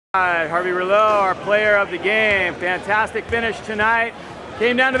Harvey Rouleau, our player of the game. Fantastic finish tonight.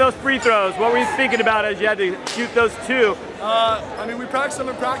 Came down to those free throws. What were you thinking about as you had to shoot those two? We practice them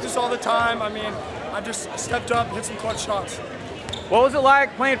in practice all the time. I just stepped up and hit some clutch shots. What was it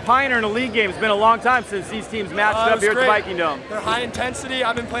like playing Pioneer in a league game? It's been a long time since these teams matched up here at the Viking Dome. They're high intensity.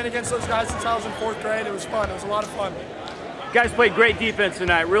 I've been playing against those guys since I was in 4th grade. It was fun. It was a lot of fun. You guys played great defense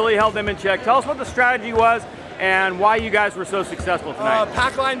tonight. Really held them in check. Tell us what the strategy was and why you guys were so successful tonight.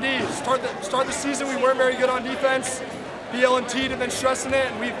 Pack line D. Start the season, we weren't very good on defense. BL&T'd and then stressing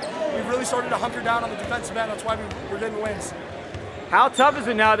it, and we've really started to hunker down on the defensive end. That's why we're getting wins. How tough is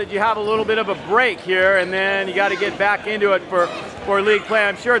it now that you have a little bit of a break here and then you got to get back into it for league play?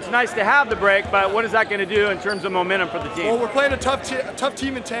 I'm sure it's nice to have the break, but what is that going to do in terms of momentum for the team? Well, we're playing a tough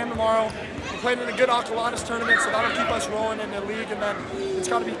team in TAM tomorrow. We're playing in a good Ocalanas tournament, so that'll keep us rolling in the league, and then it's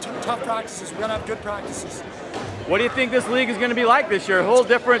got to be tough practices. We're going to have good practices. What do you think this league is going to be like this year? A whole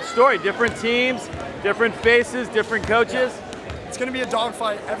different story, different teams, different faces, different coaches. It's going to be a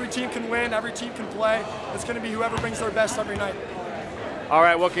dogfight. Every team can win, every team can play. It's going to be whoever brings their best every night. All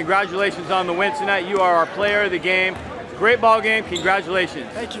right, well, congratulations on the win tonight. You are our player of the game. Great ball game. Congratulations.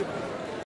 Thank you.